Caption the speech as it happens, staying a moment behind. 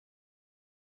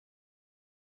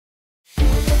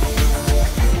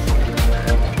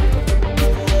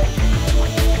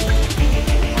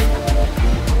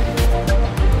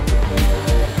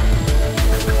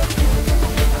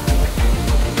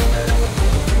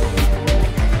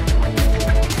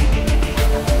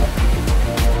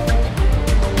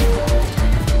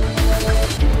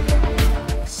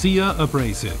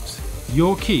Sia-Abrasives,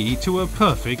 your key to a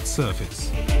perfect surface.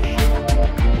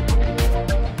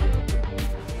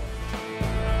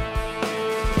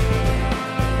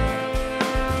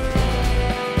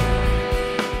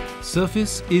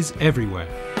 Surface is everywhere.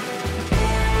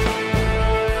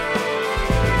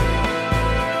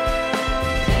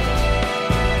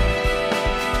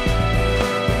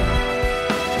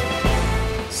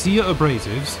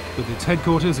 Sia-Abrasives, with its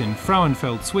headquarters in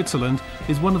Frauenfeld, Switzerland,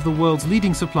 is one of the world's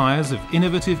leading suppliers of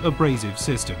innovative abrasive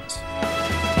systems.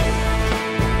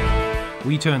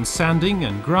 We turn sanding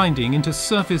and grinding into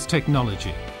surface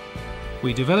technology.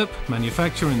 We develop,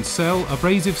 manufacture and sell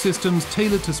abrasive systems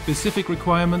tailored to specific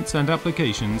requirements and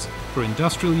applications for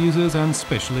industrial users and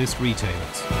specialist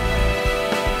retailers.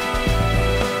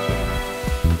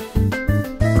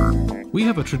 We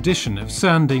have a tradition of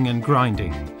sanding and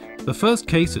grinding. The first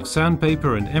case of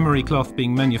sandpaper and emery cloth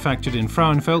being manufactured in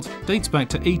Frauenfeld dates back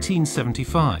to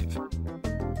 1875.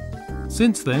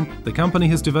 Since then, the company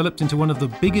has developed into one of the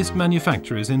biggest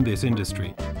manufacturers in this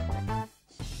industry.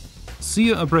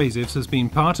 Sia-Abrasives has been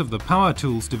part of the Power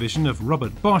Tools division of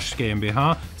Robert Bosch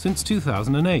GmbH since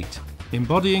 2008,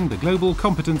 embodying the Global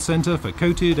Competence Center for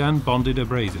Coated and Bonded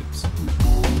Abrasives.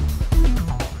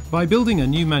 By building a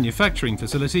new manufacturing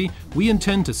facility, we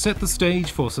intend to set the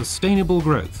stage for sustainable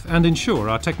growth and ensure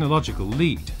our technological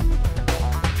lead.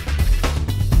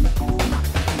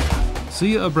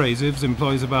 Sia-Abrasives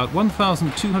employs about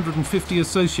 1,250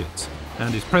 associates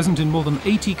and is present in more than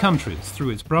 80 countries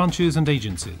through its branches and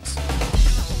agencies.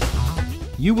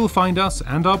 You will find us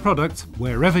and our products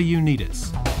wherever you need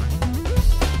us.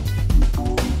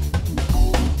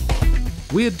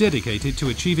 We're dedicated to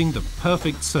achieving the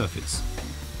perfect surface.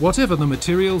 Whatever the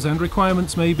materials and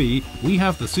requirements may be, we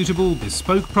have the suitable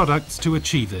bespoke products to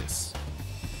achieve this.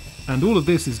 And all of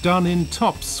this is done in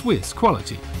top Swiss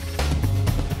quality.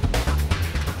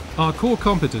 Our core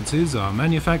competencies are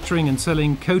manufacturing and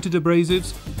selling coated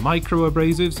abrasives, micro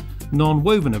abrasives,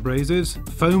 non-woven abrasives,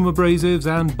 foam abrasives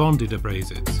and bonded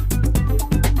abrasives.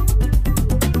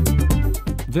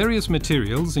 Various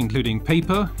materials, including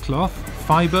paper, cloth,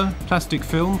 fibre, plastic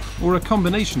film, or a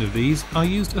combination of these, are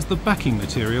used as the backing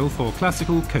material for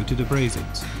classical coated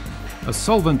abrasives. A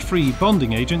solvent-free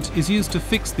bonding agent is used to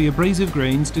fix the abrasive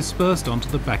grains dispersed onto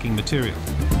the backing material.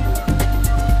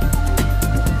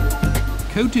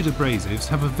 Coated abrasives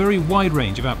have a very wide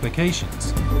range of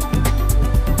applications.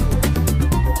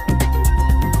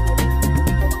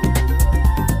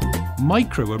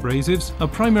 Micro abrasives are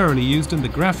primarily used in the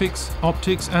graphics,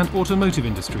 optics and automotive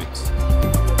industries,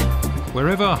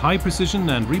 wherever high precision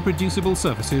and reproducible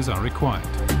surfaces are required.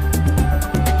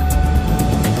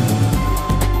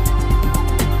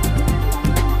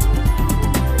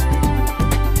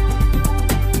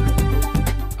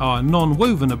 Our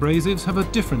non-woven abrasives have a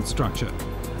different structure.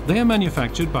 They are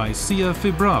manufactured by Sia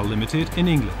Fibral Limited in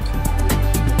England.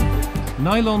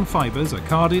 Nylon fibres are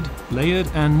carded, layered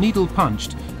and needle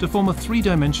punched to form a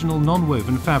three-dimensional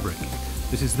non-woven fabric.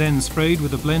 This is then sprayed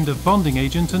with a blend of bonding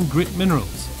agent and grit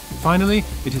minerals. Finally,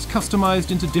 it is customized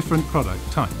into different product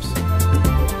types.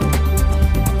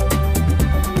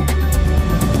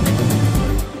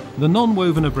 The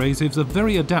non-woven abrasives are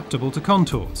very adaptable to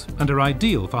contours and are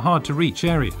ideal for hard-to-reach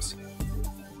areas.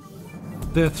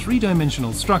 Their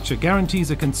three-dimensional structure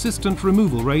guarantees a consistent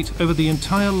removal rate over the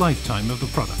entire lifetime of the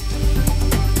product.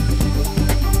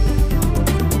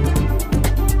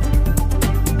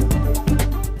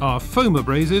 Our foam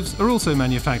abrasives are also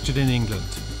manufactured in England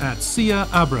at Sia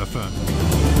Abrafone.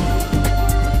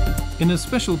 In a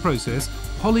special process,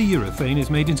 polyurethane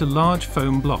is made into large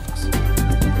foam blocks.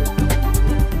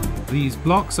 These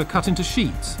blocks are cut into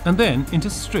sheets and then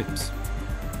into strips.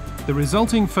 The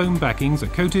resulting foam backings are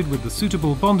coated with the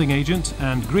suitable bonding agent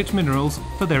and grit minerals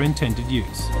for their intended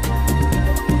use.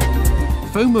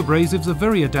 Foam abrasives are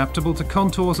very adaptable to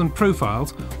contours and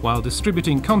profiles while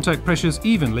distributing contact pressures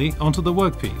evenly onto the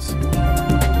workpiece.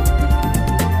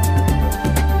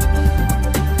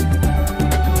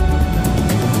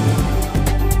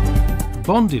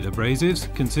 Bonded abrasives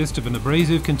consist of an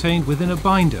abrasive contained within a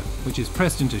binder, which is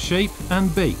pressed into shape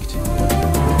and baked.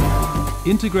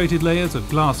 Integrated layers of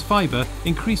glass fibre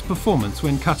increase performance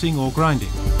when cutting or grinding.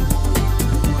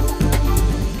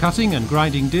 Cutting and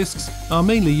grinding discs are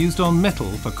mainly used on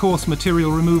metal for coarse material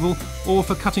removal or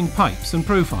for cutting pipes and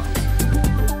profiles.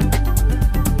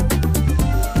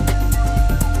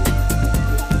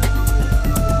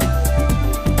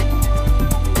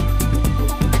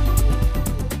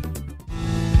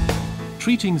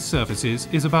 Treating surfaces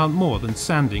is about more than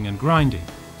sanding and grinding.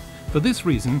 For this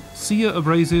reason,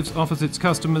 Sia-Abrasives offers its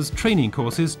customers training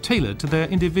courses tailored to their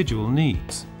individual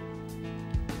needs.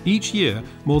 Each year,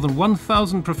 more than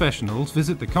 1,000 professionals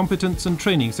visit the Competence and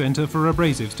Training Centre for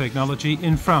Abrasives Technology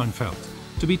in Frauenfeld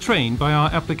to be trained by our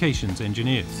applications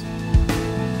engineers.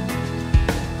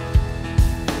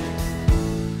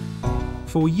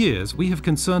 For years, we have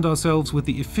concerned ourselves with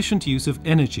the efficient use of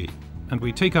energy, and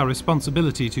we take our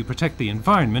responsibility to protect the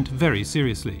environment very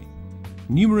seriously.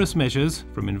 Numerous measures,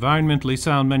 from environmentally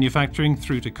sound manufacturing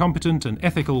through to competent and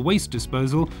ethical waste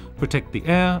disposal, protect the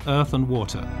air, earth and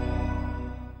water.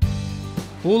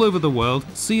 All over the world,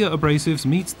 SIA Abrasives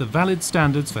meets the valid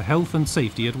standards for health and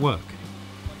safety at work.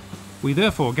 We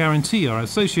therefore guarantee our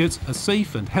associates a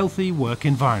safe and healthy work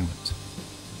environment.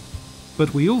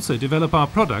 But we also develop our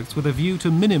products with a view to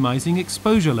minimizing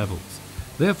exposure levels,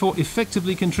 therefore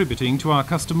effectively contributing to our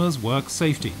customers' work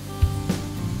safety.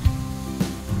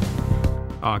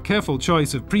 Our careful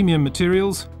choice of premium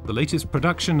materials, the latest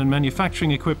production and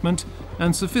manufacturing equipment,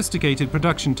 and sophisticated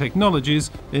production technologies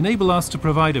enable us to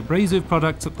provide abrasive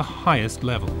products at the highest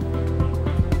level.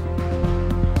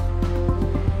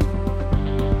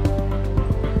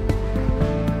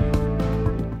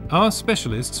 Our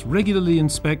specialists regularly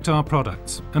inspect our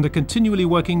products and are continually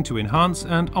working to enhance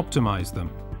and optimize them.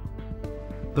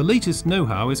 The latest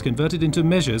know-how is converted into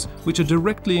measures which are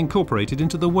directly incorporated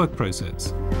into the work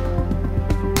process.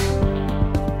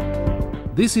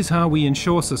 This is how we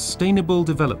ensure sustainable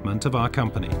development of our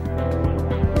company.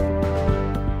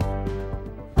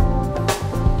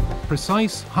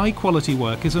 Precise, high-quality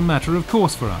work is a matter of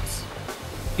course for us.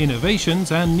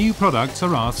 Innovations and new products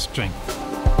are our strength.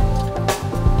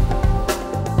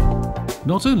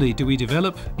 Not only do we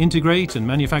develop, integrate and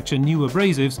manufacture new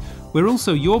abrasives, we're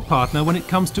also your partner when it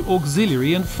comes to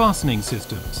auxiliary and fastening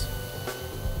systems.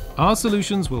 Our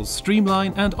solutions will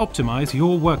streamline and optimize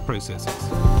your work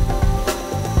processes.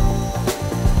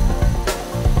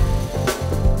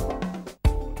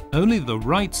 Only the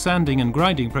right sanding and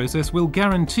grinding process will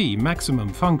guarantee maximum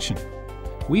function.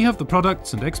 We have the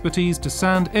products and expertise to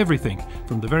sand everything,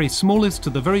 from the very smallest to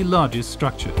the very largest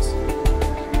structures.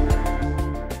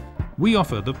 We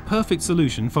offer the perfect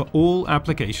solution for all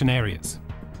application areas.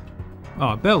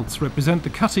 Our belts represent the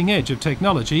cutting edge of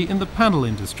technology in the panel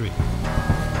industry.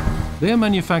 They are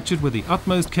manufactured with the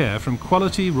utmost care from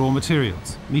quality raw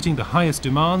materials, meeting the highest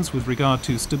demands with regard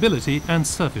to stability and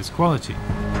surface quality.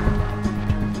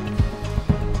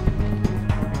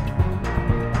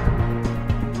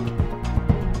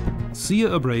 SIA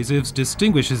Abrasives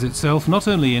distinguishes itself not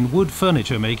only in wood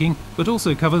furniture making, but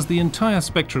also covers the entire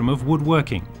spectrum of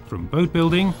woodworking, from boat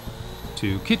building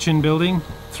to kitchen building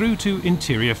through to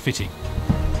interior fitting.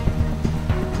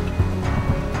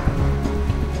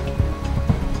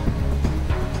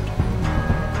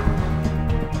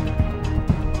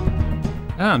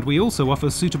 And we also offer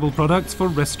suitable products for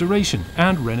restoration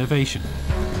and renovation.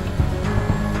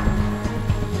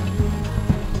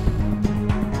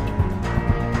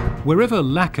 Wherever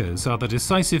lacquers are the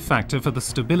decisive factor for the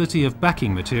stability of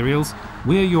backing materials,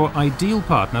 we're your ideal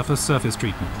partner for surface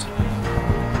treatment.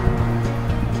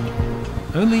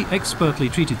 Only expertly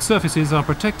treated surfaces are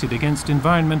protected against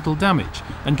environmental damage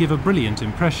and give a brilliant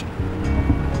impression.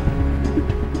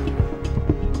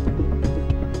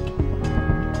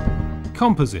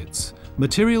 Composites,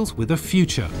 materials with a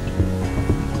future.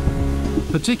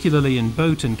 Particularly in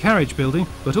boat and carriage building,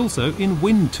 but also in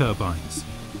wind turbines.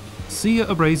 SIA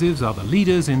Abrasives are the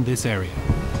leaders in this area.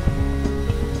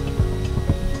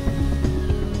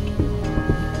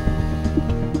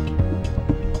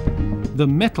 The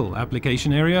metal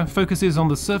application area focuses on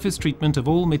the surface treatment of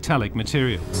all metallic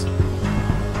materials,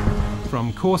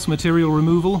 from coarse material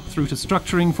removal through to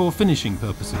structuring for finishing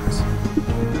purposes.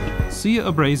 SIA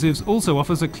Abrasives also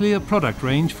offers a clear product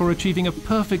range for achieving a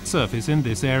perfect surface in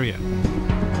this area.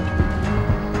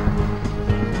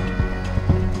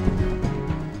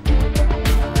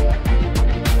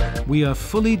 We are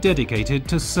fully dedicated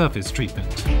to surface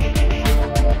treatment.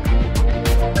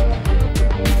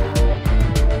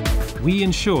 We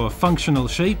ensure functional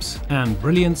shapes and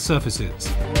brilliant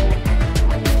surfaces.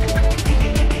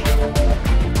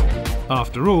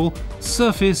 After all,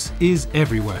 surface is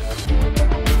everywhere.